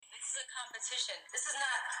a competition. This is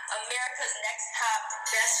not America's Next Top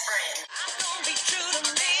Best Friend. I'm gonna be true to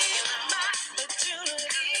me, my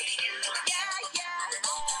opportunity. Yeah, yeah.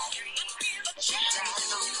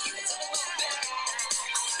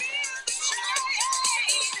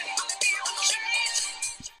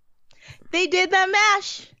 They did the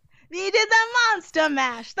mash. They did the monster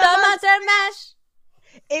mash. The monster mash.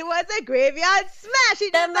 It was a graveyard smash. He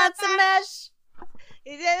The did monster mash.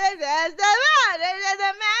 He did the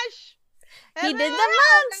mash. He did the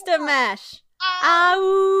monster mash.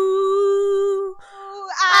 Ow.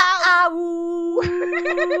 Ow.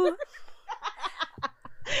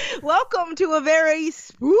 Welcome to a very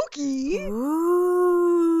spooky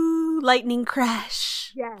Lightning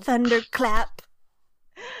crash. Yes. Thunderclap.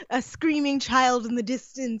 A screaming child in the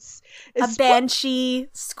distance. A banshee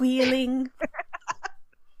squealing.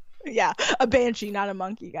 Yeah, a banshee, not a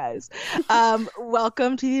monkey, guys.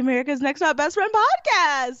 Welcome to the America's Next Top Best Friend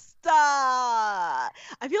podcast. I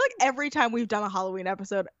feel like every time we've done a Halloween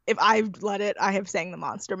episode, if I've let it, I have sang the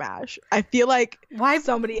Monster Mash. I feel like why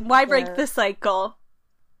break the cycle?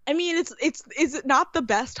 I mean, is it not the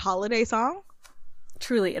best holiday song?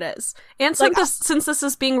 Truly it is. And since this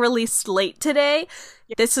is being released late today,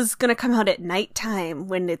 this is going to come out at nighttime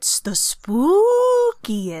when it's the spookiest.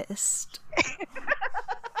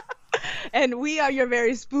 And we are your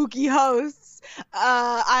very spooky hosts.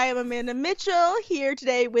 I am Amanda Mitchell, here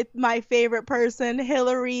today with my favorite person,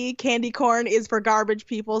 Hillary Candy Corn is for Garbage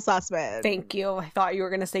People Sussman. Thank you. I thought you were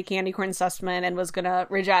going to say Candy Corn Sussman and was going to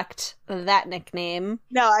reject that nickname.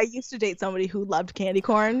 No, I used to date somebody who loved candy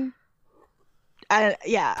corn.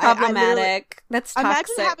 Problematic. That's toxic.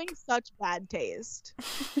 Imagine having such bad taste.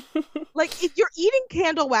 Like, if you're eating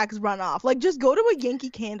candle wax runoff, like, just go to a Yankee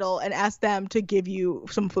Candle and ask them to give you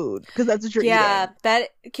some food, because that's what you're eating. Yeah, that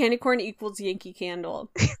candy corn equals Yankee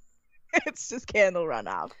Candle. It's just candle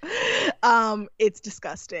runoff. It's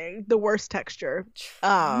disgusting. The worst texture.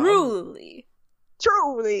 Truly.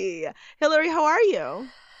 Hillary, how are you?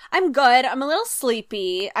 I'm good. I'm a little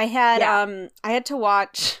sleepy. I had to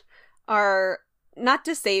watch our not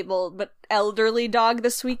disabled but elderly dog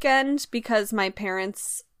this weekend because my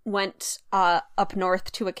parents went up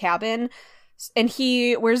north to a cabin and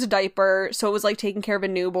he wears a diaper, so it was like taking care of a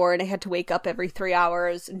newborn. I had to wake up every 3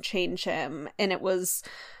 hours and change him, and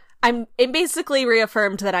it basically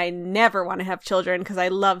reaffirmed that I never want to have children because I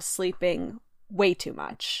love sleeping way too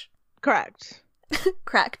much. Correct.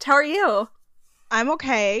 How are you? I'm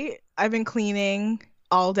okay. I've been cleaning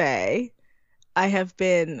all day. I have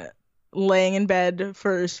been laying in bed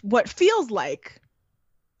for what feels like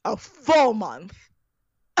a full month.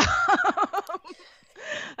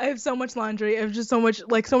 I have so much laundry. I have just so many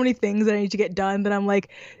things that I need to get done that I'm like,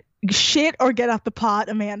 shit or get off the pot,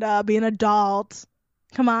 Amanda. Be an adult.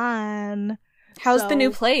 Come on. How's the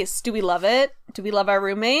new place? Do we love it? Do we love our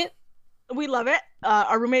roommate? We love it.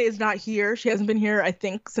 Our roommate is not here. She hasn't been here, I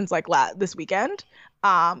think, since like this weekend.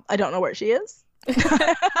 I don't know where she is.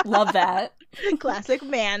 Love that. Classic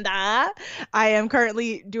Amanda. I am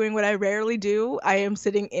currently doing what I rarely do. I am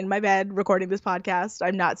sitting in my bed recording this podcast.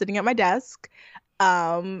 I'm not sitting at my desk.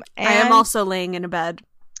 And I am also laying in a bed.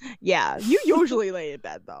 Yeah, you usually lay in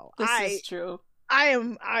bed though. This is true.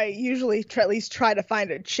 I usually at least try to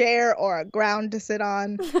find a chair or a ground to sit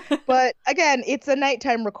on. But again, it's a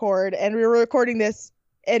nighttime record, and we were recording this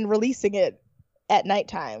and releasing it at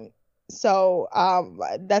nighttime. So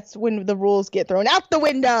that's when the rules get thrown out the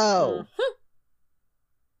window. Mm-hmm.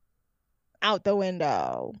 Out the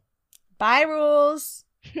window. Bye, rules.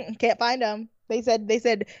 Can't find them. They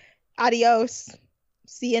said adios.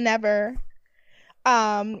 See you never.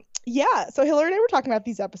 Yeah, so Hillary and I were talking about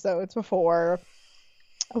these episodes before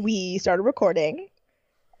we started recording.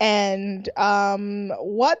 And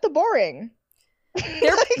what the boring. This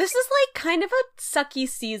is like kind of a sucky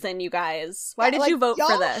season, you guys. Why did you vote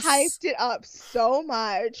for this? Y'all hyped it up so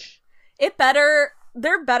much.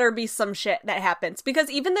 There better be some shit that happens, because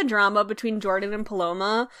even the drama between Jordan and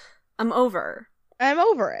Paloma, I'm over. I'm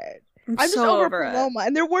over it. I'm just over Paloma.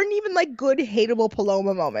 And there weren't even like good hateable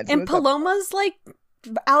Paloma moments. And Paloma's like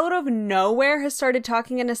out of nowhere has started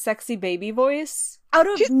talking in a sexy baby voice.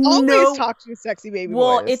 She's always talked in a sexy baby voice.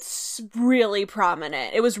 Well, it's really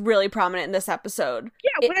prominent. It was really prominent in this episode.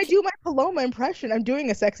 Yeah, when I do my Paloma impression, I'm doing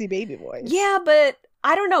a sexy baby voice. Yeah, but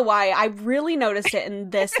I don't know why. I really noticed it in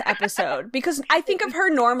this episode, because I think of her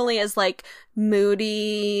normally as like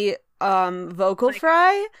moody, vocal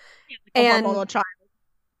fry. Yeah, like a hormonal child.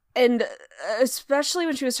 And especially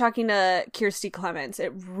when she was talking to Kirsty Clements,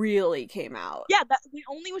 it really came out. Yeah,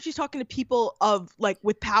 only when she's talking to people of like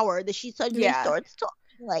with power that she suddenly starts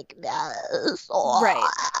talking. like this. Right.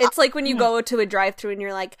 It's like when you go to a drive-thru and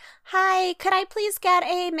you're like, "Hi, could I please get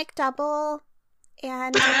a McDouble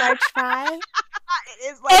and a large fry?"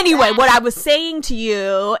 It is like Anyway, that. what I was saying to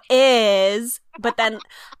you is, but then,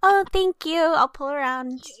 "Oh, thank you. I'll pull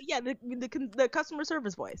around." Yeah, the customer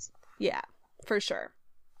service voice. Yeah, for sure.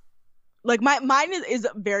 Like mine is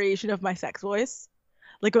a variation of my sex voice.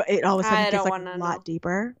 Like it all of a sudden gets like a lot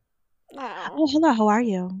deeper. Oh, hello, how are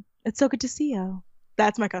you? It's so good to see you.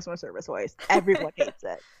 That's my customer service voice. Everyone hates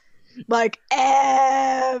it. Like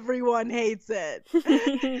everyone hates it.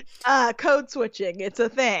 Code switching, it's a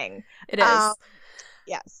thing. It is.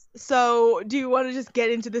 Yes. So, do you want to just get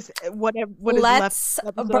into this? What is let's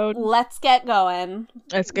left episode? Let's get going.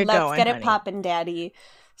 Let's get it poppin', daddy.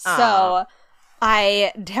 So,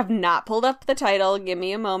 I have not pulled up the title. Give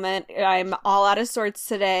me a moment. I'm all out of sorts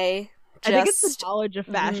today. I think it's the knowledge of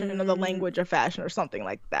fashion or the language of fashion or something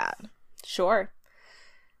like that. Sure.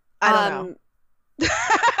 I don't know.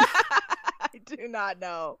 I do not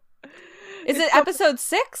know. Is it episode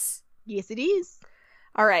 6? Yes, it is.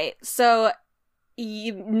 All right. So,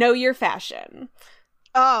 you know your fashion.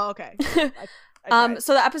 Oh, okay.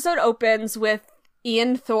 So the episode opens with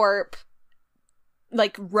Ian Thorpe,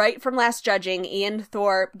 like right from last judging. Ian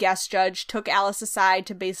Thorpe, guest judge, took Alice aside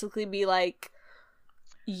to basically be like,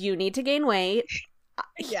 "You need to gain weight.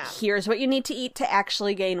 Yeah. Here's what you need to eat to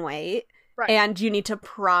actually gain weight. Right. And you need to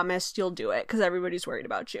promise you'll do it because everybody's worried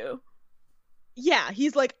about you." Yeah,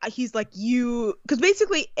 he's like you, because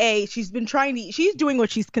basically she's doing what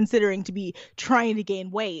she's considering to be trying to gain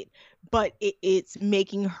weight, but it's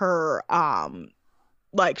making her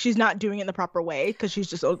like she's not doing it in the proper way because she's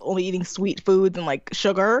just only eating sweet foods and like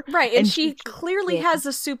sugar. Right, and she clearly has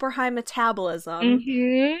a super high metabolism.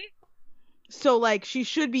 Mm-hmm. So like she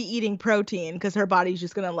should be eating protein because her body's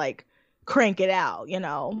just gonna like crank it out, you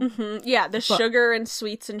know. Mm-hmm. Yeah, sugar and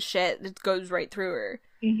sweets and shit, it goes right through her.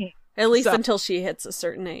 Mm-hmm. At least until she hits a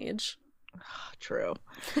certain age. True.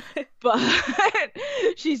 But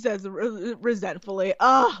she says resentfully,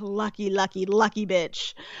 "Oh, lucky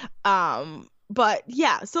bitch." But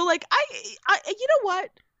yeah, so like I you know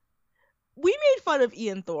what? We made fun of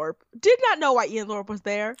Ian Thorpe. Did not know why Ian Thorpe was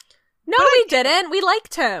there. No, we didn't. We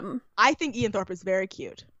liked him. I think Ian Thorpe is very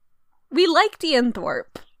cute. We liked Ian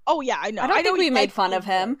Thorpe. Oh yeah, I know. I don't think we made fun of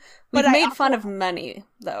him. We've made fun of many,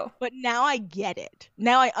 though. But now I get it.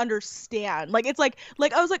 Now I understand. Like it's like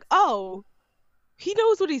I was like, oh, he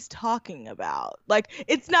knows what he's talking about. Like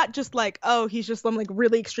it's not just like, oh, he's just some like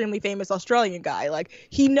really extremely famous Australian guy. Like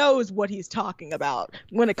he knows what he's talking about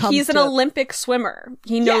when it comes. He's an Olympic swimmer.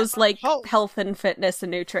 He knows like health and fitness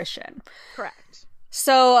and nutrition. Correct.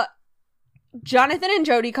 So Jonathan and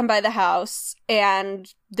Jody come by the house,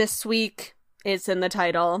 and this week, it's in the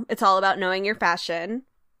title, it's all about knowing your fashion.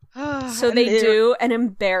 So they do an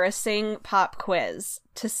embarrassing pop quiz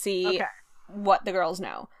to see what the girls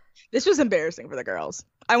know. This was embarrassing for the girls.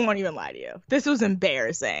 I won't even lie to you. This was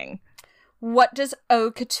embarrassing. What does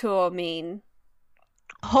haute couture mean?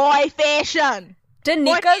 High fashion.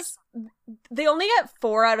 Danika's... They only get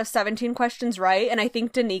 4 out of 17 questions right, and I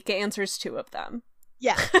think Danica answers 2 of them.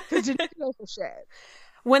 Yeah, because Danica knows her shit.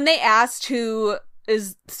 When they asked who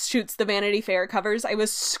shoots the Vanity Fair covers, I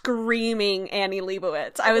was screaming Annie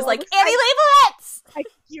Leibovitz. I was like, Annie Leibovitz! I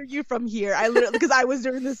hear you from here. I literally, because I was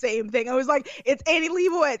doing the same thing. I was like, it's Annie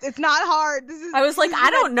Leibovitz. It's not hard. I was like, I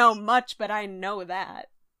don't know much, but I know that.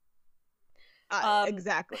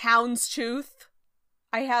 Exactly. Houndstooth.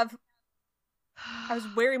 I was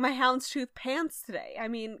wearing my houndstooth pants today. I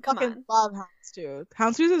mean, come on. I love houndstooth.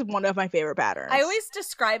 Houndstooth is one of my favorite patterns. I always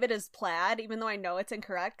describe it as plaid, even though I know it's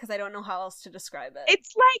incorrect, because I don't know how else to describe it.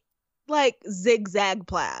 It's like zigzag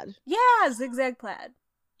plaid. Yeah, zigzag plaid.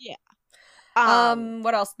 Yeah.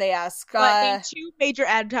 What else did they ask? The 2 major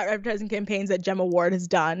advertising campaigns that Gemma Ward has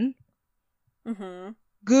done. Mm-hmm.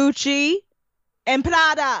 Gucci and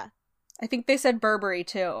Prada. I think they said Burberry,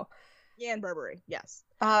 too. Yeah, and Burberry, yes.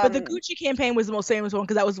 But the Gucci campaign was the most famous one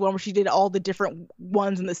because that was the one where she did all the different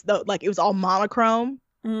ones in this, like it was all monochrome.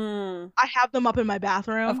 I have them up in my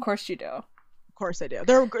bathroom. Of course you do. Of course I do.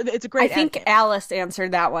 It's a great. I think campaign. Alice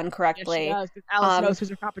answered that one correctly. Yeah, she does, Alice knows who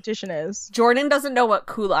her competition is. Jordan doesn't know what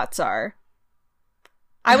culottes are.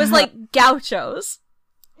 I was like, gauchos.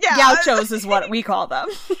 Yeah, gauchos is what we call them.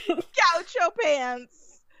 Gaucho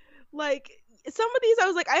pants. Like some of these, I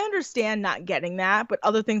was like, I understand not getting that, but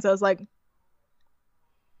other things, I was like.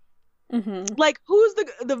 Mm-hmm. Like, who's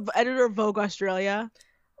the editor of Vogue Australia?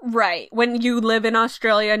 Right. When you live in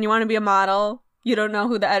Australia and you want to be a model, you don't know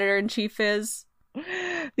who the editor-in-chief is.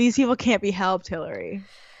 These people can't be helped, Hillary.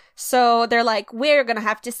 So they're like, we're going to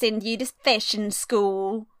have to send you to fashion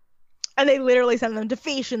school. And they literally send them to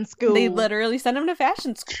fashion school.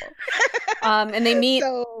 And they meet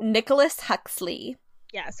Nicholas Huxley.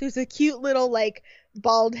 Yes, who's a cute little, like,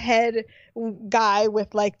 bald head guy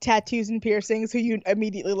with, like, tattoos and piercings who you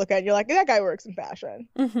immediately look at and you're like, that guy works in fashion.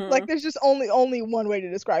 Like, there's just only one way to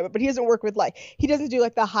describe it. But he doesn't work with, like, he doesn't do,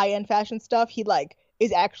 like, the high-end fashion stuff. He, like,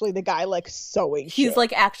 is actually the guy, like, sewing shit. He's,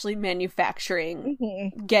 like, actually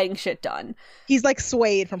manufacturing, getting shit done. He's, like,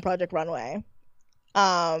 Suede from Project Runway.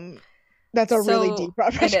 That's a really deep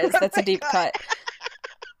cut. It is. That's a deep cut.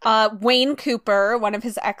 Wayne Cooper, one of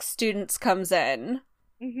his ex-students, comes in.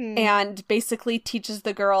 And basically teaches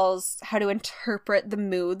the girls how to interpret the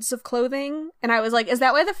moods of clothing. And I was like, is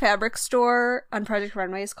that why the fabric store on Project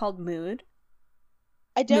Runway is called Mood?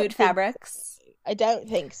 Mood Fabrics? I don't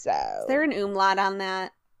think so. Is there an umlaut on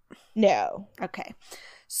that? No. Okay.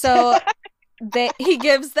 So he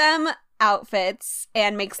gives them outfits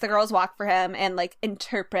and makes the girls walk for him and, like,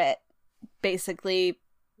 interpret, basically,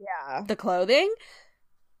 the clothing.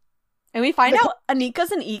 And we find out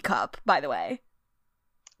Anika's an E-cup, by the way.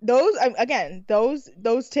 Those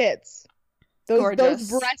tits, those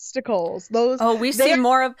breasticles, we see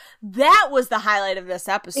more of that. Was the highlight of this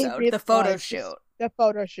episode, the photo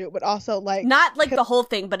shoot, but also, like, not like the whole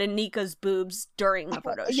thing, but Anika's boobs during the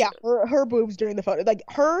photo shoot. Yeah, her boobs during the photo,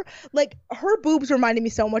 her boobs reminded me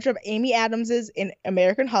so much of Amy Adams's in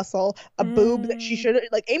American Hustle, a boob that she should have,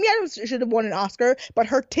 like, Amy Adams should have won an Oscar, but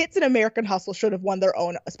her tits in American Hustle should have won their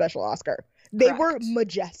own special Oscar. They were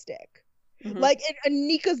majestic. Like, and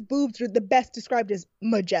Anika's boobs are the best described as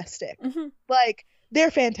majestic. Like, they're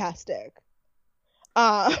fantastic.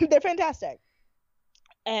 They're fantastic.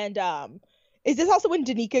 And is this also when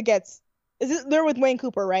Danica gets? They're with Wayne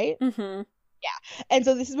Cooper, right? Yeah. And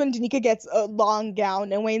so this is when Danica gets a long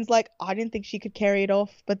gown, and Wayne's like, oh, I didn't think she could carry it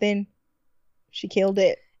off, but then she killed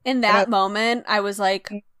it. In that moment, I was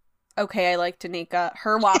like, okay, I like Danica.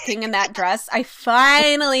 Her walking in that dress. I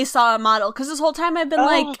finally saw a model, because this whole time I've been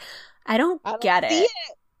like, I don't get it.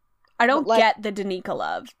 I don't get the Danica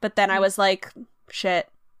love. But then I was like, shit,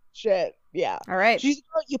 yeah. All right. You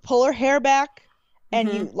pull her hair back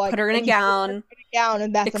and you, like, put her in a gown,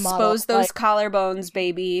 and that's expose a model. Those collarbones,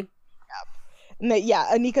 baby. And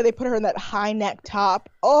Anika, they put her in that high neck top.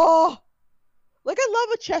 Oh, like, I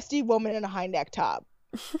love a chesty woman in a high neck top.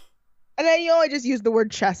 And I just used the word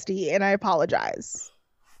chesty, and I apologize.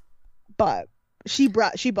 But she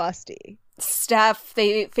busty. Steph,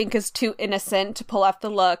 they think, is too innocent to pull off the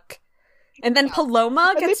look. And then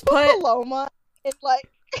Paloma gets put Paloma in,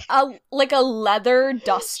 like, a leather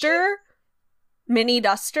duster, mini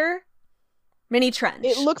trench.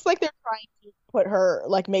 It looks like they're trying to put her,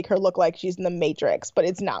 like, make her look like she's in the Matrix, but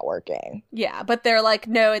it's not working. Yeah, but they're like,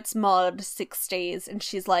 no, it's mod 60s, and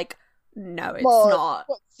she's like, no, it's not.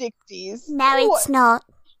 What, 60s? No, it's not.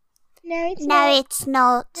 No, it's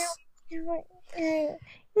not.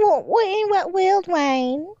 In what world,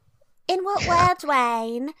 Wayne? In what world,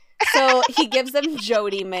 Wayne? So he gives them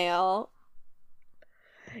Jody mail.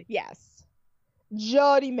 Yes.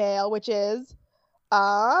 Jody mail, which is,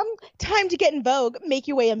 time to get in Vogue. Make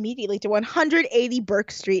your way immediately to 180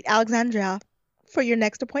 Burke Street, Alexandria, for your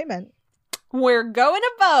next appointment. We're going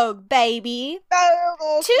to Vogue, baby.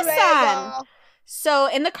 Tucson. So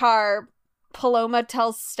in the car, Paloma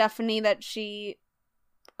tells Stephanie that she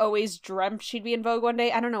always dreamt she'd be in Vogue one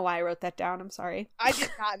day. I don't know why I wrote that down. I'm sorry. I did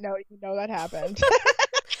not even know that happened.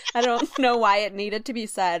 I don't know why it needed to be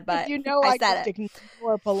said, but I said it.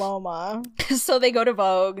 For Paloma. So they go to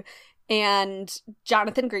Vogue, and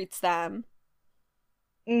Jonathan greets them.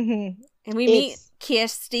 And we meet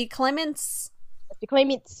Kirstie Clements.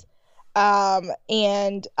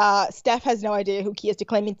 And Steph has no idea who Kirstie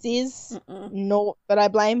Clements is. No, but I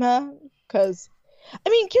blame her, because I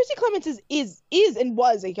mean, Kirstie Clements is and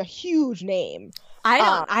was, like, a huge name.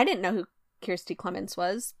 I didn't know who Kirstie Clements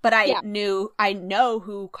was, but I know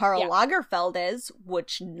who Karl Lagerfeld is,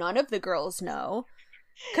 which none of the girls know,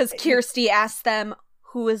 because Kirstie asked them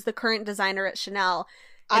who is the current designer at Chanel,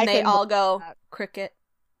 and they all go Cricket.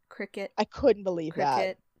 I couldn't believe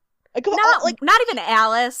Cricket. That. Not even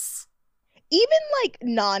Alice. Even, like,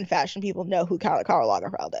 non-fashion people know who Karl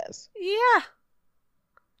Lagerfeld is. Yeah.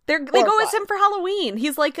 They go with him for Halloween.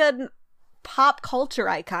 He's like a pop culture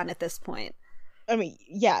icon at this point. I mean,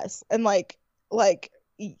 yes. And, like,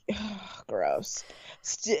 gross.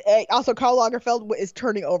 Also, Karl Lagerfeld is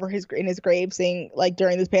turning over in his grave, saying, like,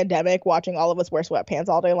 during this pandemic, watching all of us wear sweatpants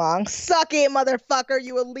all day long. Suck it, motherfucker,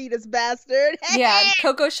 you elitist bastard. Yeah,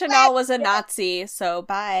 Coco Chanel was a Nazi, so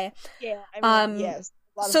bye. Yeah, I mean, yes.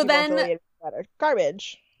 So then,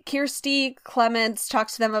 garbage. Kirstie Clements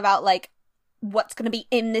talks to them about, like, what's going to be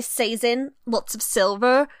in this season. Lots of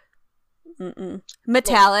silver.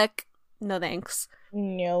 Metallic. No thanks.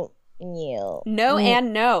 No. No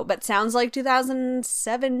and no, but sounds like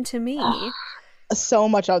 2007 to me. So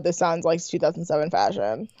much of this sounds like 2007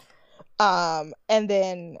 fashion. And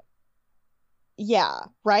then, yeah,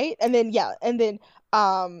 right? And then,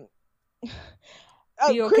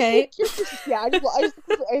 you okay? Yeah,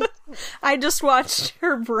 I just watched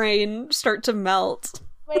her brain start to melt.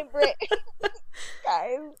 My brain,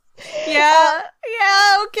 guys. Yeah,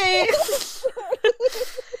 okay.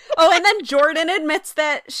 Oh, and then Jordan admits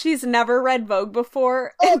that she's never read Vogue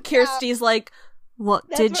before, and Kirsty's like, "What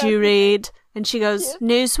did you read?" And she goes,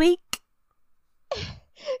 "Newsweek."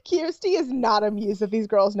 Kirsty is not amused that these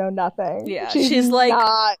girls know nothing. Yeah, she's like,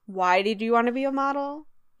 "Why did you want to be a model?"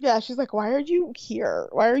 Yeah, she's like, "Why are you here?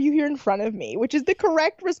 Why are you here in front of me?" Which is the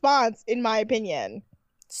correct response, in my opinion.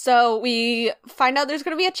 So we find out there's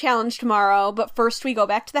going to be a challenge tomorrow, but first we go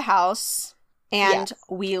back to the house, and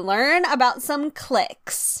we learn about some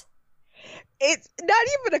cliques. It's not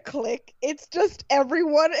even a clique. It's just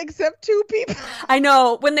everyone except two people. I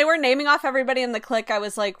know. When they were naming off everybody in the clique, I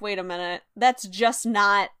was like, wait a minute. That's just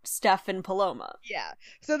not Steph and Paloma. Yeah.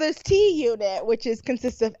 So there's T-Unit, which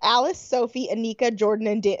consists of Alice, Sophie, Anika, Jordan,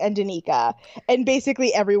 and Danica. And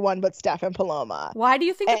basically everyone but Steph and Paloma. Why do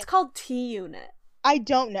you think it's called T-Unit? I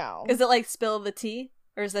don't know. Is it like Spill the Tea?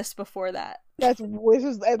 Or is this before that? This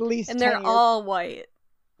is at least and 10 they're years. all white.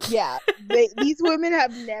 Yeah. These women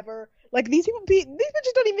have never... Like, these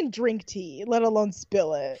bitches don't even drink tea, let alone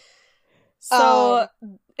spill it. So,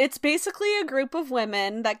 it's basically a group of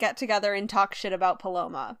women that get together and talk shit about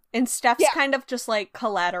Paloma. And Steph's kind of just, like,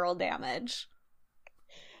 collateral damage.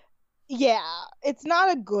 Yeah. It's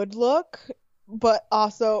not a good look, but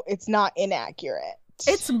also it's not inaccurate.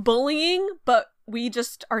 It's bullying, but we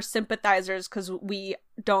just are sympathizers because we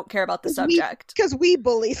don't care about the subject. Because we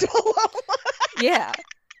bully Paloma. Yeah.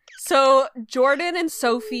 So Jordan and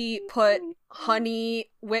Sophie put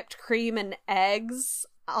honey, whipped cream, and eggs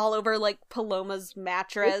all over, like, Paloma's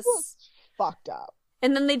mattress. Fucked up.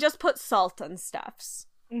 And then they just put salt on Steph's.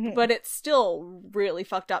 Mm-hmm. But it's still really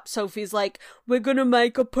fucked up. Sophie's like, we're gonna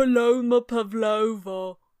make a Paloma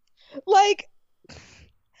Pavlova. Like,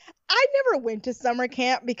 I never went to summer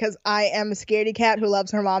camp because I am a scaredy cat who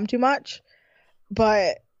loves her mom too much.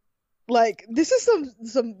 But, like, this is some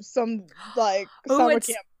like, summer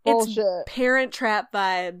camp. Bullshit. It's Parent Trap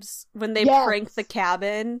vibes when they prank the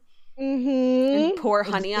cabin and pour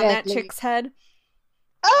honey on that chick's head.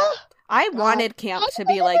 I wanted camp to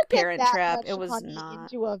be like Parent Trap. It was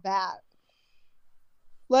not. Into a vat.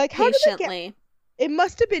 Like, how patiently. It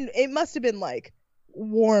must have been like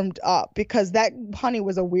warmed up because that honey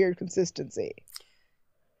was a weird consistency.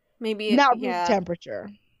 Maybe not room temperature.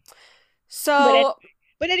 So,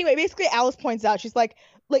 but anyway, basically, Alice points out, she's like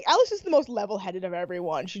Alice is the most level-headed of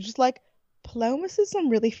everyone. She's just like, Paloma says some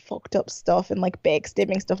really fucked up stuff and, like,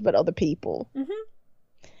 backstabbing stuff about other people. Mm-hmm.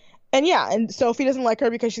 And Sophie doesn't like her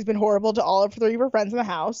because she's been horrible to all of three of her friends in the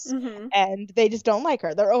house. Mm-hmm. And they just don't like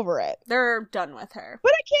her. They're over it. They're done with her.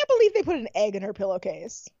 But I can't believe they put an egg in her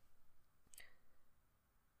pillowcase.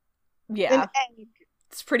 Yeah.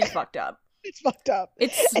 It's pretty fucked up. It's fucked up.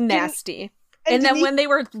 It's nasty. And then when they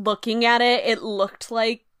were looking at it, it looked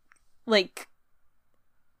like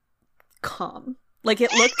cum. Like,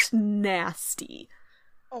 it looked nasty.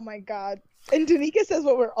 Oh my god. And Danica says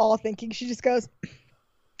what we're all thinking. She just goes,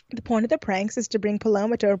 the point of the pranks is to bring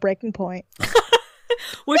Paloma to a breaking point.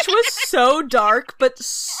 Which was so dark, but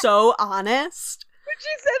so honest. When she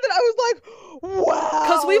said that, I was like, wow.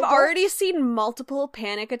 Because we've already seen multiple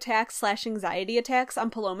panic attacks / anxiety attacks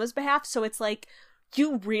on Paloma's behalf, so it's like,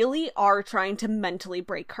 you really are trying to mentally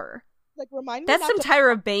break her. Like, remind me. That's some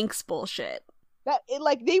Tyra Banks bullshit. That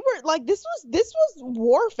they were like, this was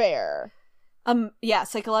warfare. Yeah,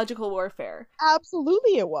 psychological warfare.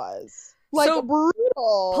 Absolutely, it was. Like, so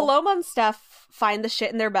brutal. Paloma and Steph find the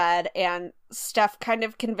shit in their bed, and Steph kind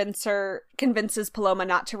of convinces Paloma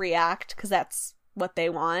not to react because that's what they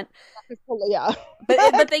want. Yeah,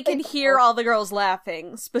 but they can hear all the girls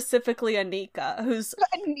laughing, specifically Anika, who's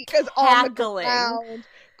Anika's cackling, on the ground,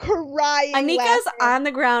 crying. Anika's on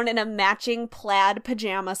the ground in a matching plaid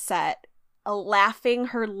pajama set, laughing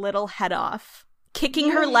her little head off,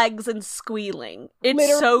 kicking her legs and squealing. It's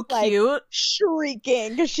literally so cute. Like,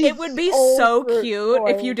 shrieking. It would be so cute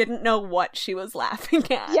if you didn't know what she was laughing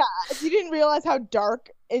at. Yeah, if you didn't realize how dark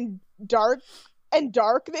this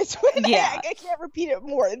was. Yeah. I can't repeat it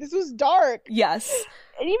more. This was dark. Yes.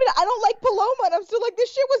 And even I don't like Paloma, and I'm still like,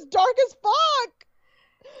 this shit was dark as fuck.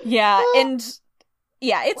 Yeah, and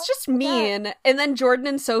yeah, it's just mean. That? And then Jordan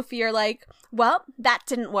and Sophie are like, well, that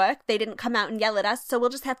didn't work. They didn't come out and yell at us, so we'll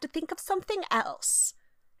just have to think of something else.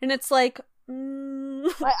 And it's like,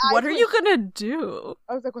 what are you gonna do?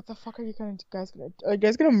 I was like, what the fuck are you guys gonna do? Are you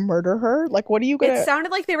guys gonna murder her? Like, what are you gonna... It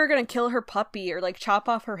sounded like they were gonna kill her puppy or like chop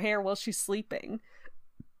off her hair while she's sleeping.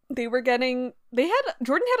 Jordan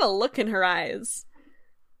had a look in her eyes.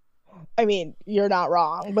 I mean, you're not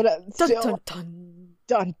wrong, but Dun, still... dun, dun.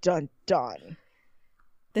 Dun, dun, dun.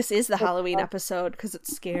 This is the Halloween episode because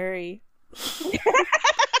it's scary.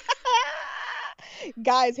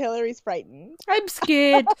 Guys, Hillary's frightened. I'm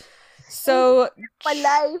scared. So My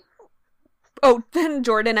life. Oh, then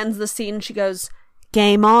Jordan ends the scene. She goes,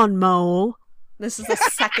 "Game on, mole." This is the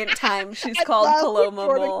second time she's called Paloma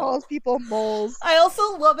Jordan mole. calls people moles. I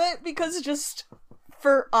also love it because just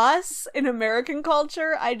for us in American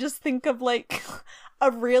culture, I just think of like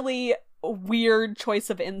a really weird choice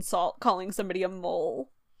of insult, calling somebody a mole.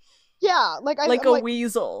 Yeah, like I'm a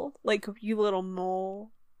weasel. Like, you little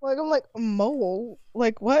mole. Like, I'm like, mole?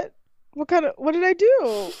 Like, what? What did I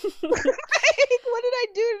do? Like, what did I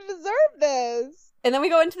do to deserve this? And then we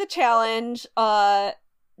go into the challenge.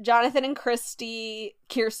 Jonathan and Kirsty,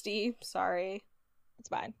 sorry. It's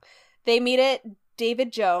fine. They meet at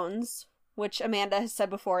David Jones, which Amanda has said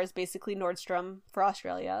before is basically Nordstrom for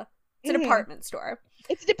Australia. It's a department store.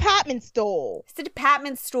 It's a department store. It's a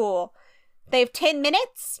department store. They have 10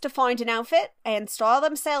 minutes to find an outfit and style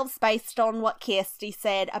themselves based on what Kirsty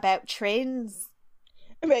said about trends.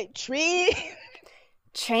 About trends?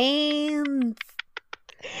 Trends.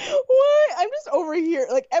 What? I'm just over here.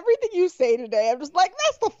 Like, everything you say today, I'm just like,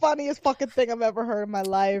 that's the funniest fucking thing I've ever heard in my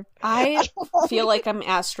life. I feel like I'm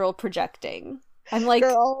astral projecting. I'm like,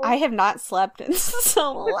 Girl. I have not slept in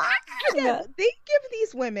so long. Yeah, they give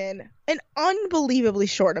these women an unbelievably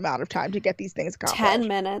short amount of time to get these things accomplished. 10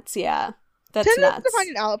 minutes, yeah. That's 10 minutes nuts. to find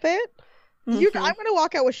an outfit? Mhm. I'm gonna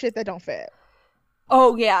walk out with shit that don't fit.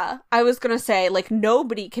 Oh, yeah. I was gonna say, like,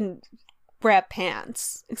 nobody can grab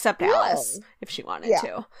pants except Alice if she wanted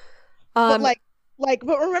to. But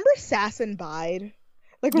but remember Sass and Bide?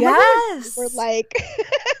 Like, remember yes! when we were like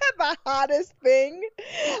the hottest thing?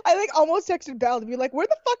 I like almost texted Belle to be like, where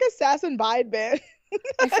the fuck has Sass and Bide been?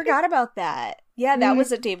 I forgot about that. Yeah, that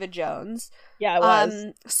was at David Jones. Yeah, it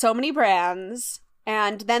was. So many brands.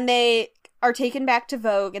 And then they are taken back to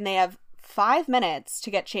Vogue and they have 5 minutes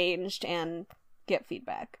to get changed and get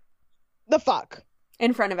feedback. The fuck?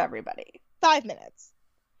 In front of everybody. 5 minutes.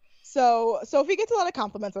 So Sophie gets a lot of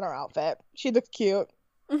compliments on her outfit. She looks cute.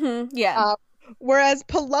 Mm-hmm, yeah. Whereas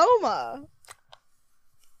Paloma...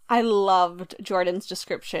 I loved Jordan's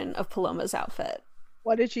description of Paloma's outfit.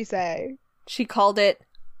 What did she say? She called it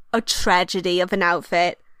a tragedy of an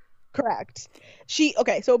outfit. Correct.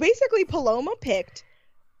 So basically Paloma picked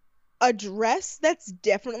a dress that's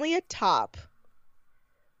definitely a top,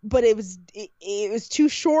 but it was too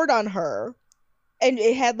short on her, and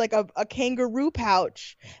it had like a kangaroo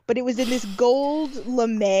pouch, but it was in this gold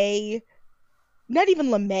lame, not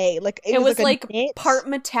even lame, like it was like knit. Part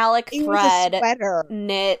metallic thread, it was a sweater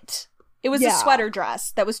knit. It was a sweater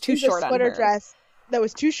dress that was too short on her. Sweater dress that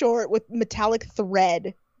was too short with metallic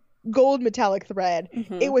thread. Gold metallic thread.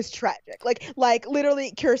 Mm-hmm. It was tragic. Like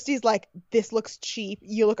literally Kirsty's like, this looks cheap,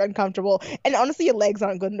 you look uncomfortable, and honestly your legs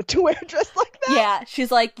aren't good enough to wear a dress like that. Yeah,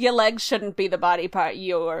 she's like, your legs shouldn't be the body part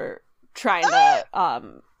you're trying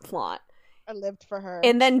to flaunt. I lived for her.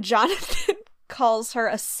 And then Jonathan calls her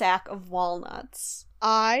a sack of walnuts.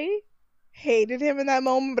 I hated him in that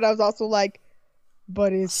moment, but I was also like,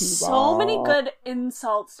 but is he so wrong? many good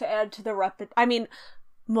insults to add to the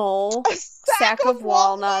mole, A sack of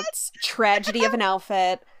walnuts, tragedy of an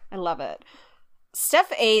outfit. I love it.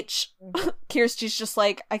 Steph H. Kirsty's just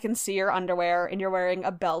like, I can see your underwear and you're wearing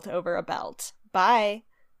a belt over a belt. Bye.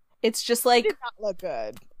 It's just like, She did not look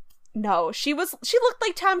good. no, she looked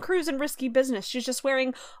like Tom Cruise in Risky Business. She's just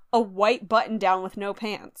wearing a white button down with no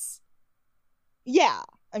pants. Yeah.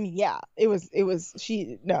 I mean, yeah. It was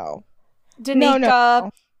no. Danica,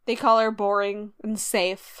 No. they call her boring and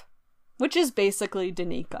safe, which is basically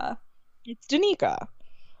Danica. It's Danica.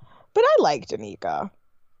 But I like Danica.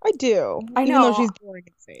 I do. I Even know. though she's boring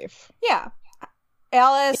and safe. Yeah.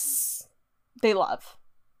 Alice, they love.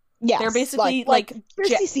 Yes, They're basically like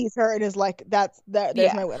Kirsty sees her and is like,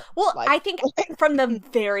 there's my winner. Well, Like, I think from the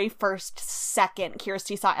very first second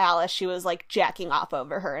Kirsty saw Alice, she was like jacking off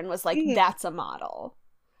over her and was like, that's a model.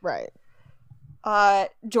 right.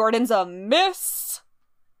 Jordan's a miss.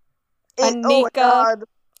 Oh my Anika. God.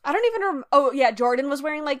 I don't even remember. Oh, yeah, Jordan was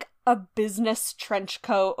wearing like a business trench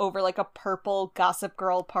coat over like a purple Gossip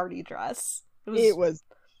Girl party dress. It was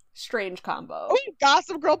strange combo. oh,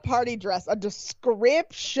 Gossip Girl party dress, a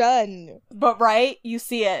description. But right, you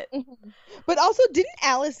see it. But also, didn't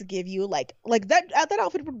Alice give you like that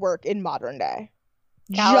outfit would work in modern day?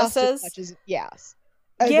 just as Alice's? much as yes.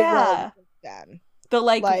 As Yeah. it was then. The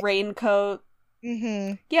Like- raincoat.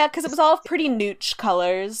 Mm-hmm. Yeah, because it was all pretty neutre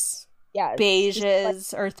colors. Yeah.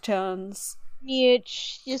 Beiges, earth tones.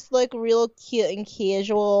 Just like real cute and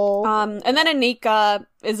casual. And then Anika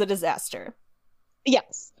is a disaster.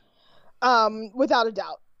 Yes. Without a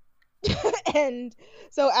doubt. And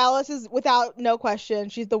so Alice is without no question,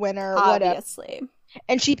 she's the winner, whatever. Obviously.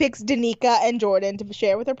 And she picks Danica and Jordan to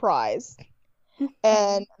share with her prize.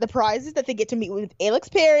 And the prize is that they get to meet with Alex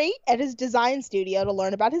Perry at his design studio to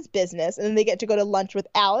learn about his business, and then they get to go to lunch with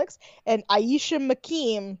Alex and Aisha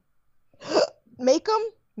McKeem. Macon.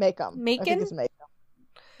 I think it's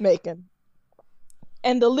Macon.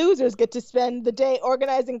 And the losers get to spend the day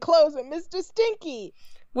organizing clothes with Mr. Stinky.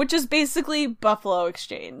 Which is basically Buffalo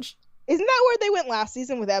Exchange. Isn't that where they went last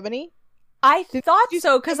season with Ebony? I thought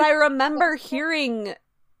so, because I remember hearing...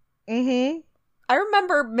 Mm-hmm. I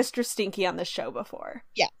remember Mr. Stinky on the show before.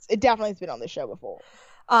 Yes, it definitely has been on the show before.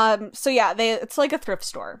 So yeah, it's like a thrift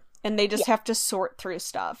store, and they just have to sort through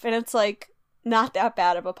stuff, and it's like not that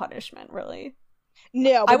bad of a punishment, really.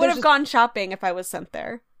 No, I would have gone shopping if I was sent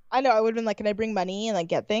there. I know, I would have been like, can I bring money and like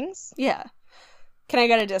get things? Yeah. Can I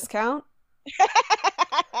get a discount?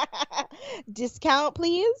 Discount,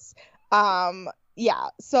 please. Yeah.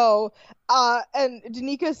 So, and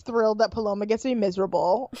Danica's thrilled that Paloma gets to be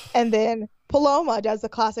miserable, and then Paloma does the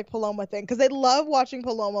classic Paloma thing because they love watching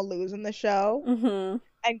Paloma lose in the show and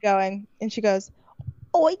she goes,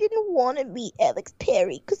 "Oh, I didn't want to meet Alex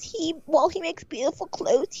Perry because while he makes beautiful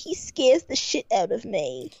clothes, he scares the shit out of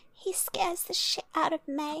me." He scares the shit out of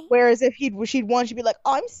me. Whereas if she'd want, she'd be like,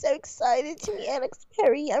 "I'm so excited to meet Alex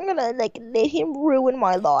Perry. I'm gonna like let him ruin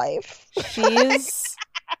my life." She's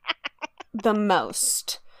the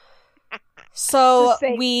most. So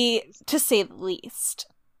to say the least,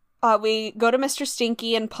 we go to Mr.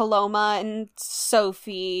 Stinky, and Paloma and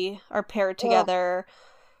Sophie are paired together.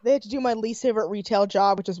 They had to do my least favorite retail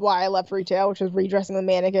job, which is why I left retail, which was redressing the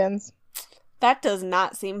mannequins. That does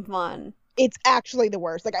not seem fun. It's actually the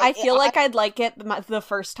worst. Like I feel like I'd like it the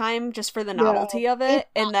first time just for the novelty of it,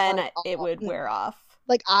 and then it would wear off.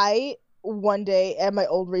 Like one day at my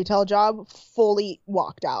old retail job, fully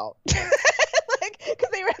walked out. Because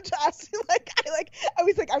they were just I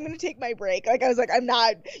was like, I'm gonna take my break. I'm gonna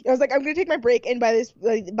take my break, and by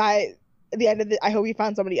the end of I hope you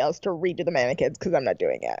found somebody else to redo the mannequins because I'm not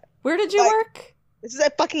doing it. Where did you work? This is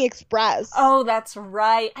at fucking Express. Oh, that's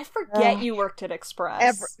right. I forget you worked at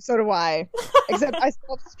Express. So do I. Except I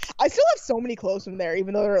still have so many clothes from there,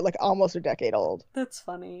 even though they're like almost a decade old. That's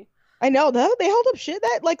funny. I know, though. They held up shit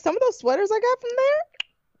that, like, some of those sweaters I got from there,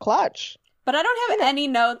 clutch. But I don't have any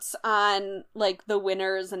notes on, like, the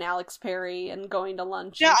winners and Alex Perry and going to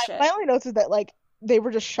lunch and shit. My only notes is that, like, they were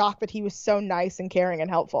just shocked that he was so nice and caring and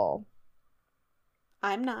helpful.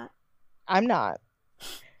 I'm not. Yeah,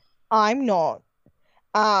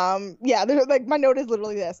 like, my note is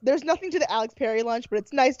literally this. There's nothing to the Alex Perry lunch, but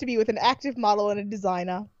it's nice to be with an active model and a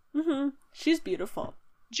designer. Mm-hmm. She's beautiful.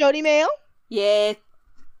 Jody Mayo? Yeah.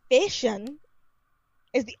 Fashion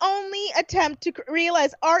is the only attempt to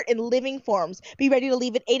realize art in living forms. Be ready to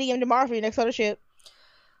leave at 8 a.m. tomorrow for your next photo shoot.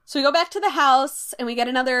 So we go back to the house, and we get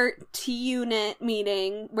another T-Unit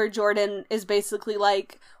meeting where Jordan is basically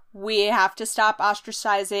like, we have to stop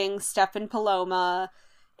ostracizing Steph and Paloma,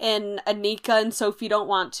 and Anika and Sophie don't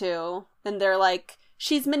want to. And they're like,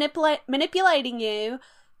 she's manipulating you.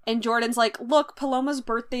 And Jordan's like, look, Paloma's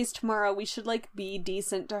birthday's tomorrow. We should, like, be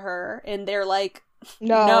decent to her. And they're like,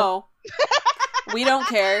 no. We don't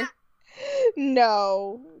care.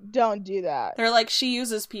 No, don't do that. They're like, she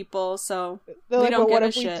uses people, so they're we like, don't but give what a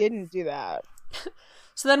if shit. we didn't do that?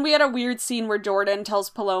 So then we had a weird scene where Jordan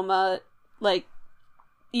tells Paloma, like,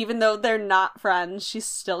 even though they're not friends, she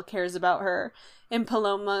still cares about her. And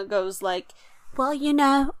Paloma goes like, well, you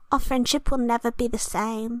know, our friendship will never be the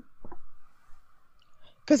same.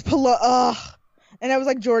 Because and I was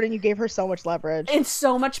like, Jordan, you gave her so much leverage. And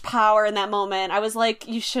so much power in that moment. I was like,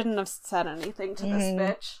 you shouldn't have said anything to this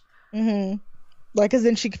bitch. Mm-hmm. Like, because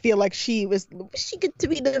then she could feel like she get to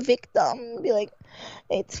be the victim. Be like,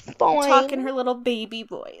 it's fine. Talking her little baby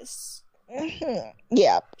voice. Mm-hmm.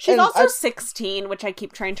 Yeah. She's also 16, which I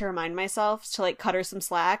keep trying to remind myself to, like, cut her some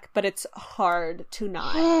slack, but it's hard to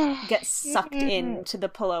not get sucked into the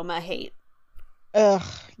Paloma hate. Ugh,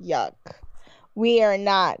 yuck. We are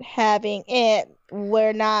not having it.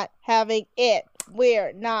 We're not having it.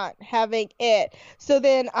 We're not having it. So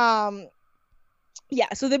then, so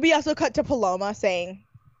then we also cut to Paloma saying,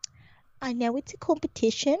 I know it's a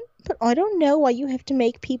competition, but I don't know why you have to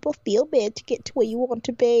make people feel bad to get to where you want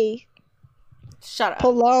to be. Shut up.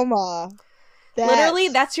 Paloma. Literally,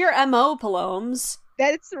 that's your MO, Palomes.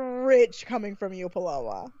 That's rich coming from you,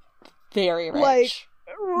 Paloma. Very rich. Like,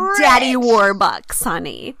 rich. Daddy Warbucks,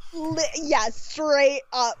 honey. Yeah, straight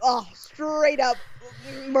up. Oh, straight up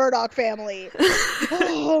Murdoch family.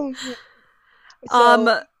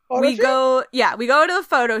 We go to the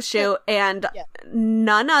photo shoot, and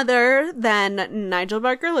none other than Nigel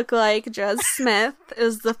Barker lookalike Jez Smith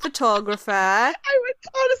is the photographer. Honestly,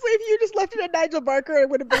 if you just left it at Nigel Barker, I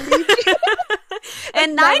would have believed you.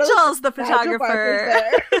 And Nigel's the photographer.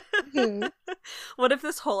 What if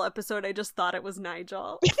this whole episode I just thought it was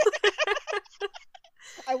Nigel?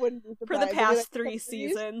 I wouldn't be surprised. For the past 3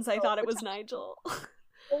 seasons, I thought it was Nigel.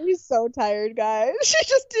 He's so tired, guys. She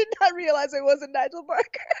just did not realize it wasn't Nigel Barker.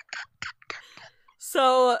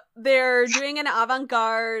 So they're doing an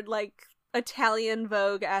avant-garde, like, Italian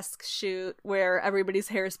Vogue-esque shoot where everybody's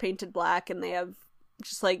hair is painted black and they have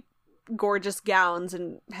just, like, gorgeous gowns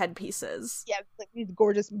and headpieces. Yeah, like these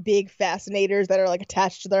gorgeous big fascinators that are, like,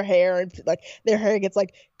 attached to their hair, and, like, their hair gets,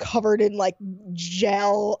 like, covered in, like,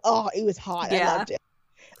 gel. Oh, it was hot. Yeah. I loved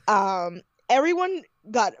it. Everyone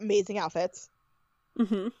got amazing outfits.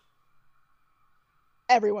 Mm-hmm.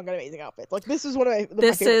 Everyone got amazing outfits. Like, this is one of my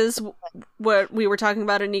This is what we were talking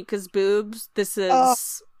about, Anika's boobs. This is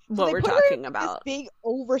what we're talking about. This big,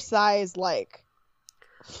 oversized, like,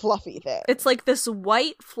 fluffy thing. It's like this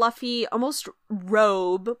white, fluffy, almost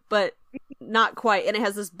robe, but not quite. And it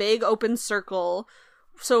has this big open circle,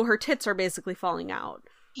 so her tits are basically falling out.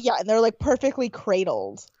 Yeah, and they're, like, perfectly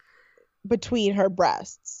cradled between her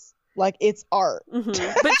breasts. Like, it's art.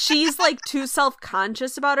 Mm-hmm. But she's, like, too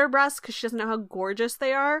self-conscious about her breasts because she doesn't know how gorgeous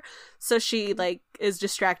they are. So she, like, is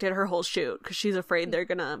distracted her whole shoot because she's afraid she's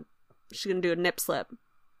gonna do a nip slip.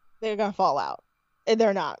 They're gonna fall out. And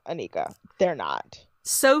they're not, Anika. They're not.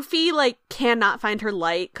 Sophie, like, cannot find her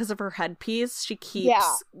light because of her headpiece. She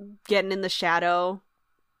keeps getting in the shadow.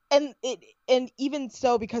 And even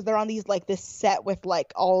so, because they're on these, like, this set with,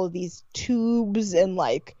 like, all of these tubes and,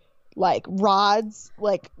 like rods,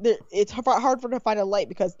 like, it's hard for her to find a light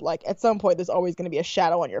because, like, at some point there's always going to be a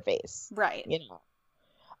shadow on your face, right? You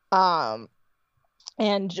know.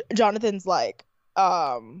 And Jonathan's like,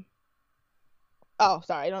 oh,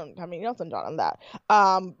 sorry, I don't have anything else on that.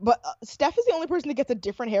 But Steph is the only person that gets a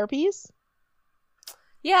different hairpiece.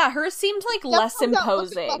 Yeah, hers seemed like Steph less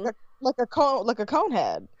imposing, like a cone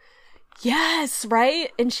head. Yes,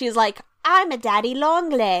 right. And she's like, I'm a daddy long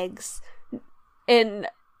legs, and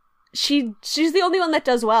she's the only one that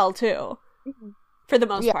does well too, for the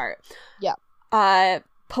most part. Yeah.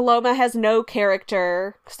 Paloma has no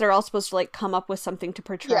character because they're all supposed to, like, come up with something to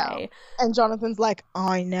portray. Yeah. And Jonathan's like,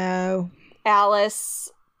 I know. Alice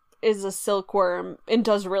is a silkworm and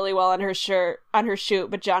does really well on her shoot,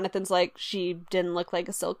 but Jonathan's like, she didn't look like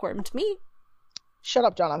a silkworm to me. Shut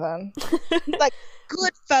up, Jonathan. He's like,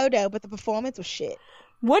 good photo, but the performance was shit.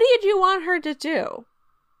 What did you want her to do?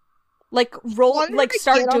 Like,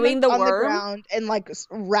 start doing the worm? On the ground and, like,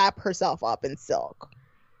 wrap herself up in silk.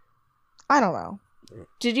 I don't know.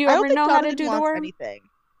 Did you ever know how to do the worm? Anything.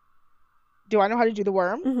 Do I know how to do the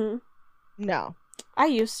worm? Mm-hmm. No. I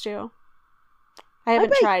used to. I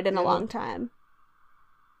haven't tried in a long time.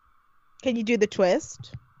 Can you do the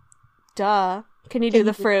twist? Duh. Can you do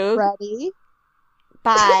the frug? Ready?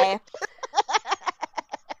 Bye.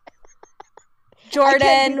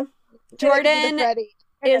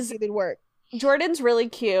 Jordan's really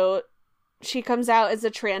cute. She comes out as a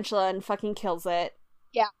tarantula and fucking kills it.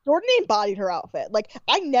 Yeah, Jordan embodied her outfit. Like,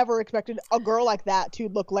 I never expected a girl like that to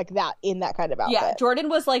look like that in that kind of outfit. Yeah, Jordan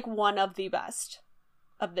was, like, one of the best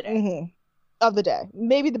of the day. Mm-hmm. Of the day.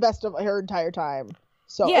 Maybe the best of her entire time.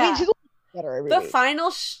 So, yeah. I mean, she's better every the week.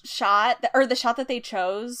 Final shot, or the shot that they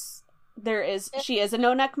chose, she is a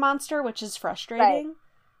no-neck monster, which is frustrating.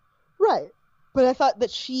 Right. But I thought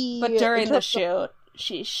that she... But during the shoot,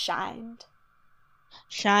 she shined.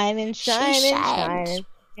 Shining,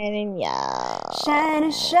 yeah.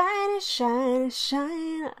 Shine.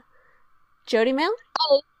 Jody Mail?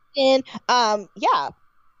 And, yeah.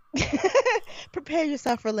 Prepare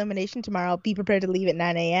yourself for elimination tomorrow. Be prepared to leave at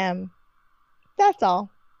 9 a.m. That's all.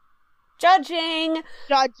 Judging.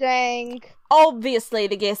 Obviously,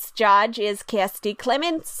 the guest judge is Kirsty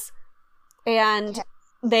Clements. And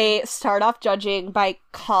they start off judging by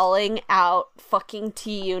calling out fucking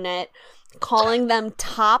T-Unit, calling them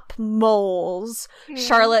top moles.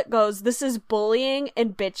 Charlotte goes, this is bullying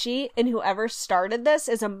and bitchy, and whoever started this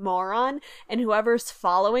is a moron, and whoever's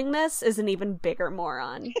following this is an even bigger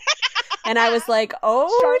moron. And I was like,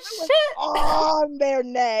 oh, Charlotte shit. Was on their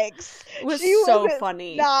necks. It was she so was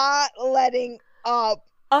funny. Not letting up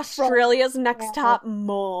Australia's Next Top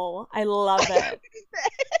Mole. I love it.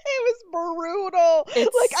 It was brutal.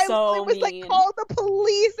 It's like so it was mean. like, call the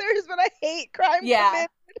police. There's been a hate crime committed.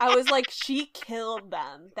 I was like, she killed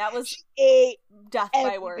them. That was Ate death by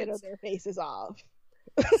every words. bit of their faces off.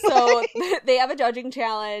 So they have a judging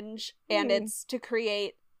challenge, and it's to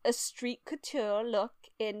create a street couture look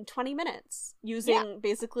in 20 minutes using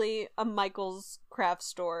basically a Michael's craft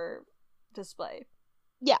store display.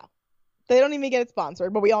 Yeah. They don't even get it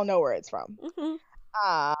sponsored, but we all know where it's from.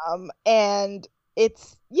 Mm-hmm. And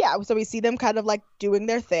it's, so we see them kind of like doing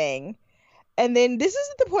their thing. And then this is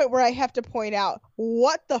the point where I have to point out,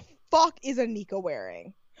 what the fuck is Anika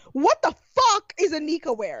wearing? What the fuck is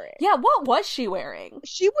Anika wearing? Yeah, what was she wearing?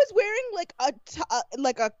 She was wearing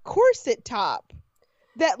like a corset top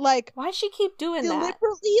that like why'd she keep doing that?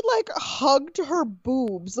 Deliberately like hugged her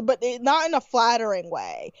boobs, but not in a flattering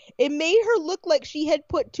way. It made her look like she had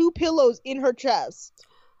put 2 pillows in her chest.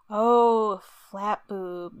 Oh, flat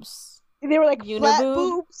boobs. They were like flat Uniboob?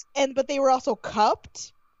 boobs, but they were also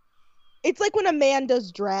cupped. It's like when a man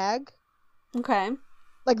does drag. Okay.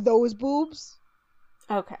 Like those boobs.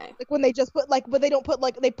 Okay. Like when they just put like, but they don't put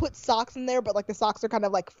like, they put socks in there, but like the socks are kind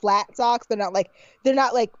of like flat socks. They're not like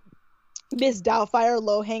Miss Doubtfire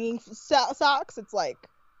low hanging socks. It's like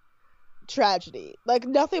tragedy. Like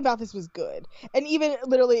nothing about this was good. And even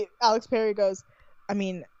literally Alex Perry goes, I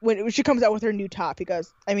mean, when she comes out with her new top, he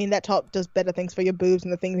goes, I mean, that top does better things for your boobs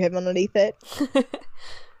than the things you have underneath it.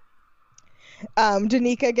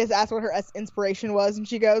 Danica gets asked what her inspiration was, and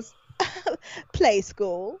she goes, play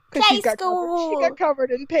school. Play she got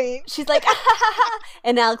covered in paint. She's like,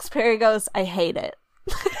 and Alex Perry goes, I hate it.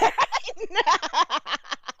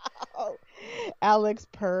 No. Alex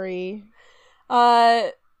Perry.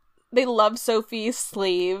 They love Sophie's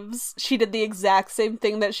sleeves. She did the exact same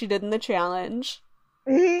thing that she did in the challenge.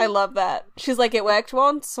 Mm-hmm. I love that. She's like, it worked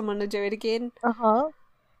once, I'm gonna do it again.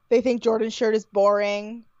 They think Jordan's shirt is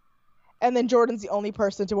boring. And then Jordan's the only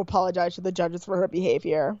person to apologize to the judges for her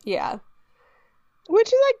behavior. Yeah. Which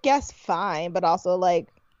is, I guess, fine, but also, like...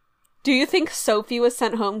 Do you think Sophie was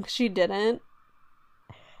sent home because she didn't?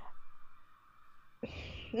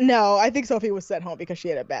 No, I think Sophie was sent home because she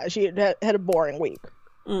had a boring week.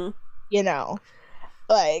 Mm. You know?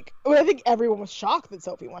 Like, I think everyone was shocked that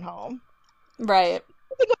Sophie went home. Right.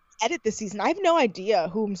 I think I'll edit this season. I have no idea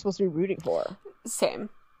who I'm supposed to be rooting for.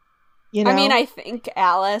 Same. You know? I mean, I think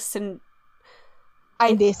Alice and...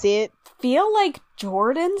 I feel like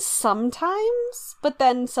Jordan sometimes, but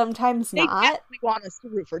then sometimes they not. They definitely want us to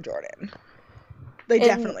root for Jordan. They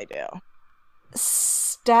definitely do.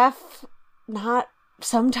 Steph, not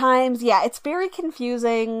sometimes. Yeah, it's very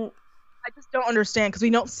confusing. I just don't understand because we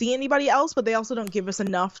don't see anybody else, but they also don't give us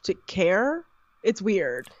enough to care. It's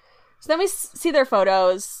weird. So then we see their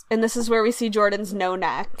photos, and this is where we see Jordan's no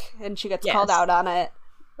neck, and she gets called out on it.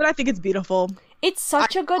 But I think it's beautiful. It's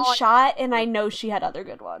such a good shot, and I know she had other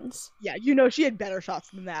good ones. Yeah, you know she had better shots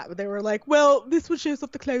than that, but they were like, well, this one shows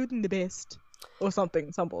off the clothing the best. Or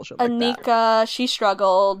something, some bullshit like that. Anika, she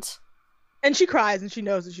struggled. And she cries, and she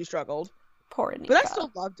knows that she struggled. Poor Anika. But I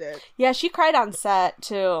still loved it. Yeah, she cried on set,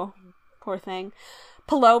 too. Poor thing.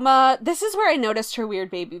 Paloma, this is where I noticed her weird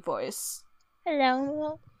baby voice.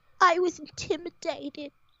 Hello. I was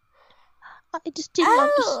intimidated. I just didn't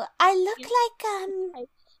understand. I look like,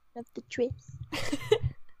 of the dress.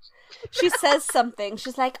 She says something.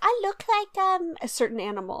 She's like, I look like a certain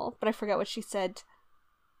animal, but I forgot what she said.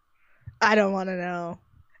 I don't want to know.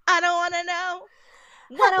 I don't want to know.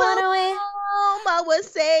 I don't Paloma was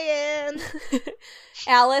saying.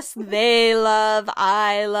 Alice, they love.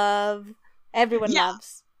 I love. Everyone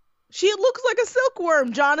loves. She looks like a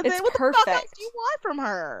silkworm, Jonathan. It's what perfect. the fuck else do you want from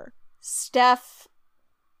her? Steph.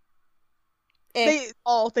 They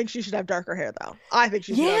all think she should have darker hair, though. I think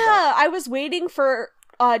she should have darker. Yeah, I was waiting for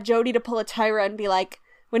Jody to pull a Tyra and be like,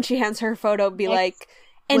 when she hands her photo, be like,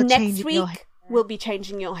 and next week we'll be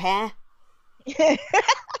changing your hair.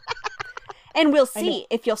 And we'll see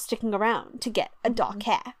if you're sticking around to get a dark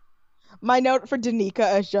hair. My note for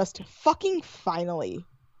Danica is just fucking finally.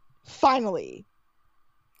 Finally.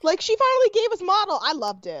 Like, she finally gave us Model. I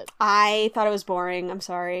loved it. I thought it was boring. I'm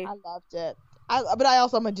sorry. I loved it. But I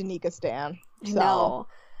also am a Danica stan. So No.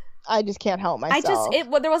 I just can't help myself.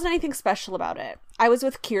 There wasn't anything special about it. I was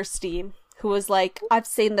with Kirsty, who was like, I've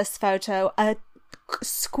seen this photo a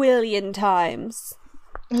squillion times.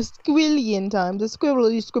 A squillion times. A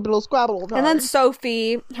squibbly, scribble, scrabble times. And then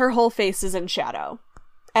Sophie, her whole face is in shadow.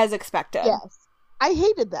 As expected. Yes. I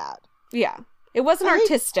hated that. Yeah. It wasn't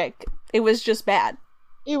artistic. It was just bad.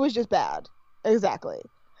 It was just bad. Exactly.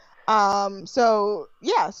 So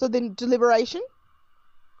then deliberation.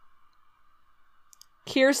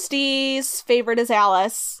 Kirsty's favorite is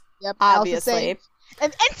Alice. Yep, Alice is obviously. safe.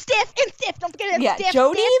 And Steph, don't forget it. Yeah, Steph,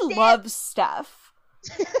 Jody Steph. loves Steph.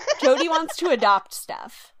 Jody wants to adopt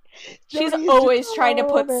Steph. She's Jody's always just trying to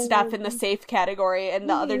put adorable. Steph in the safe category, and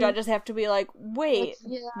the other judges have to be like, wait,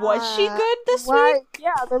 Yeah. was she good this Why- week?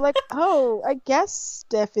 Yeah, they're like, oh, I guess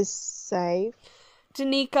Steph is safe.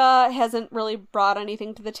 Danica hasn't really brought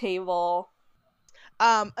anything to the table.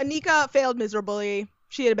 Anika failed miserably.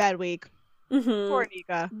 She had a bad week. Mm-hmm. Poor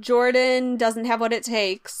Anika. Jordan doesn't have what it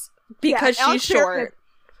takes because Yeah, she's Alex Fairclough short.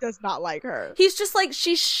 Does not like her. He's just like,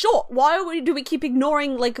 she's short. Why do we keep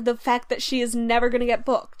ignoring, like, the fact that she is never gonna get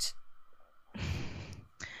booked?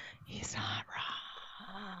 He's not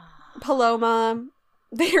wrong. Paloma,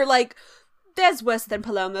 they're like, there's worse than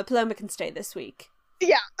Paloma. Paloma can stay this week.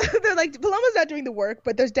 Yeah, they're like, Paloma's not doing the work,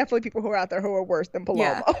 but there's definitely people who are out there who are worse than Paloma.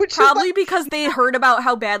 Yeah, Which is probably like, because they heard about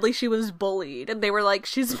how badly she was bullied, and they were like,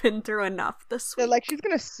 she's been through enough this they're week. like, she's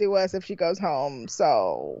gonna sue us if she goes home,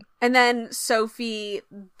 so... And then Sophie,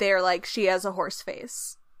 they're like, she has a horse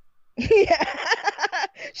face. Yeah.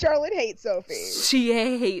 Charlotte hates Sophie. She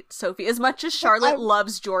hates Sophie. As much as Charlotte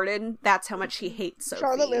loves Jordan, that's how much she hates Sophie.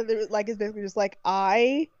 Charlotte literally, like, is basically just like,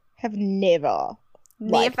 I have never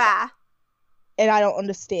liked her, Never. and I don't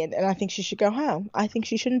understand, and I think she should go home. I think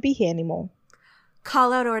she shouldn't be here anymore.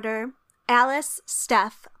 Call out order. Alice,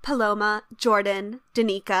 Steph, Paloma, Jordan,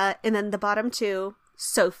 Danica, and then the bottom two,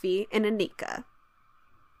 Sophie and Anika.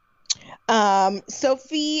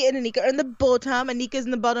 Sophie and Anika are in the bottom. Anika's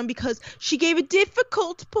in the bottom because she gave a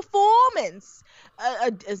difficult performance.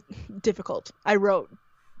 Difficult. I wrote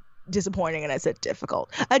disappointing and I said difficult.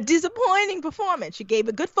 A disappointing performance. She gave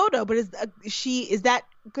a good photo, but is that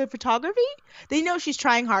good photography? They know she's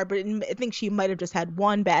trying hard, but I think she might have just had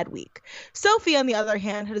one bad week. Sophie, on the other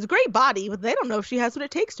hand, has a great body, but they don't know if she has what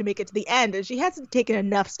it takes to make it to the end, and she hasn't taken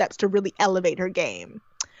enough steps to really elevate her game.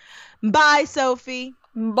 Bye, Sophie.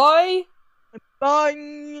 Bye.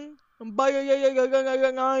 Bye. Bye. Do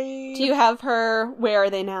you have her? Where are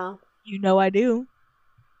they now? You know I do.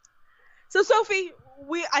 So Sophie,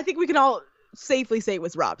 I think we can all safely say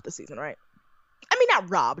was robbed this season, right? I mean, not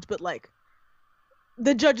robbed, but like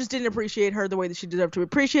the judges didn't appreciate her the way that she deserved to be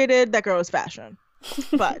appreciated. That girl is fashion.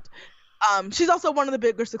 But she's also one of the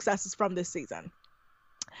bigger successes from this season.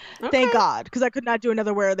 Okay. Thank God, because I could not do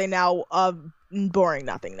another Where Are They Now of boring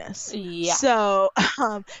nothingness. Yeah. So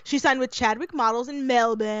she signed with Chadwick Models in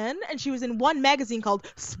Melbourne, and she was in one magazine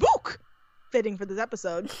called Spook, fitting for this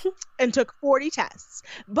episode, and took 40 tests.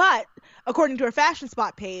 But according to her Fashion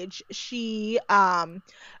Spot page, she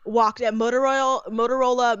walked at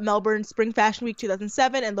Motorola Melbourne Spring Fashion Week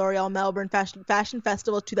 2007 and L'Oreal Melbourne Fashion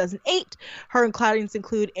Festival 2008. Her clients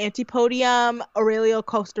include Antipodium, Aurelio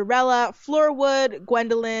Costarella, Floorwood,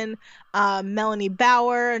 Gwendolyn, Melanie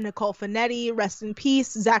Bauer, Nicole Finetti, Rest in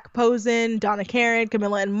Peace, Zach Posen, Donna Karen,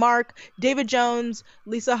 Camilla and Mark, David Jones,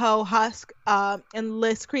 Lisa Ho, Husk, and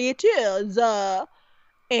Les Creatures.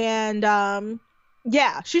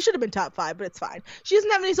 Yeah, she should have been top 5, but it's fine. She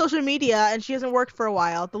doesn't have any social media, and she hasn't worked for a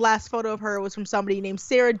while. The last photo of her was from somebody named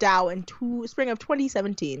Sarah Dow in spring of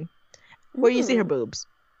 2017, where you see her boobs.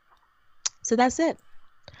 So that's it.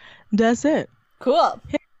 That's it. Cool.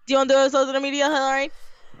 Do you want to do social media, Hillary?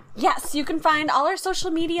 Yes, you can find all our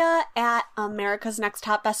social media at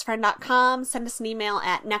americasnexttopbestfriend.com. Send us an email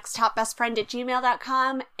at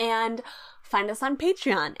nexttopbestfriend@gmail.com, and find us on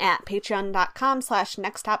Patreon at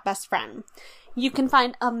patreon.com/nexttopbestfriend. You can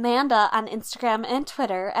find Amanda on Instagram and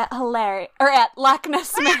Twitter at Loch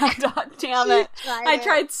Ness Mad. Damn it! I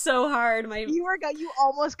tried so hard. You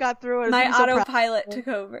almost got through it. My autopilot took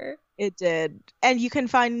over. It did. And you can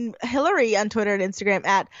find Hillary on Twitter and Instagram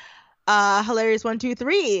at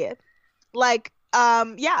hilarious123.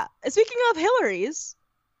 Yeah. Speaking of Hillary's,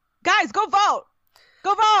 guys, go vote.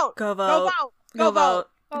 Go vote. Go vote. Go vote. Go vote.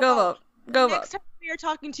 Go vote. Go vote. Next time we are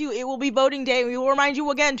talking to you, it will be voting day. We will remind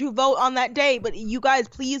you again to vote on that day. But you guys,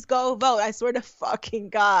 please go vote. I swear to fucking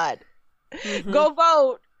God. Mm-hmm. Go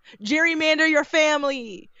vote. Gerrymander your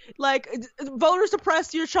family. Voter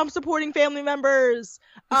suppress your Trump supporting family members.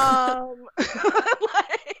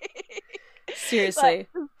 Seriously,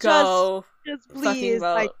 go. Just please,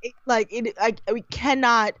 vote. We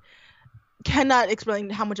cannot explain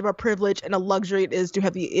how much of a privilege and a luxury it is to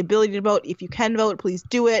have the ability to vote. If you can vote, please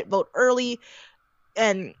do it. Vote early,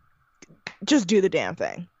 and just do the damn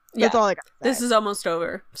thing. That's all I got to say. This is almost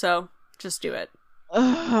over, so just do it.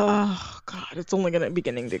 Oh God, it's only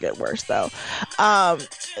beginning to get worse though. And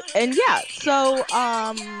yeah, so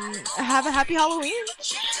have a happy Halloween.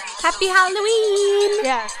 Happy Halloween.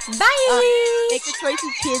 Yeah. Bye. Make the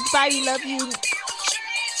choices, kids. Bye. We love you.